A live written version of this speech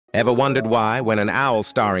Ever wondered why, when an owl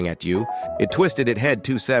staring at you, it twisted its head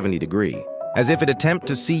 270 degrees, as if it attempt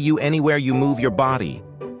to see you anywhere you move your body?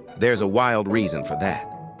 There's a wild reason for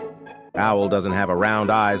that. Owl doesn't have a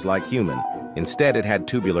round eyes like human. Instead, it had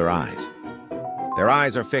tubular eyes. Their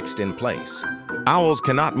eyes are fixed in place. Owls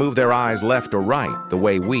cannot move their eyes left or right the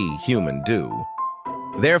way we, human, do.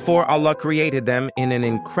 Therefore, Allah created them in an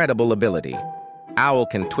incredible ability. Owl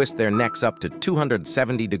can twist their necks up to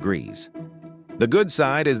 270 degrees. The good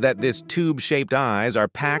side is that this tube-shaped eyes are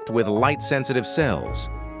packed with light-sensitive cells,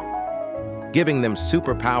 giving them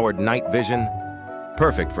super-powered night vision,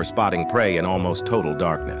 perfect for spotting prey in almost total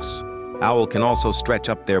darkness. Owl can also stretch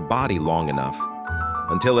up their body long enough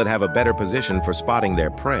until it have a better position for spotting their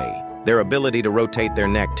prey. Their ability to rotate their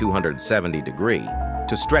neck 270 degrees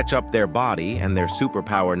to stretch up their body and their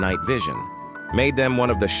superpower night vision made them one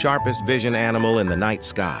of the sharpest vision animal in the night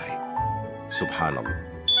sky. Subhanallah.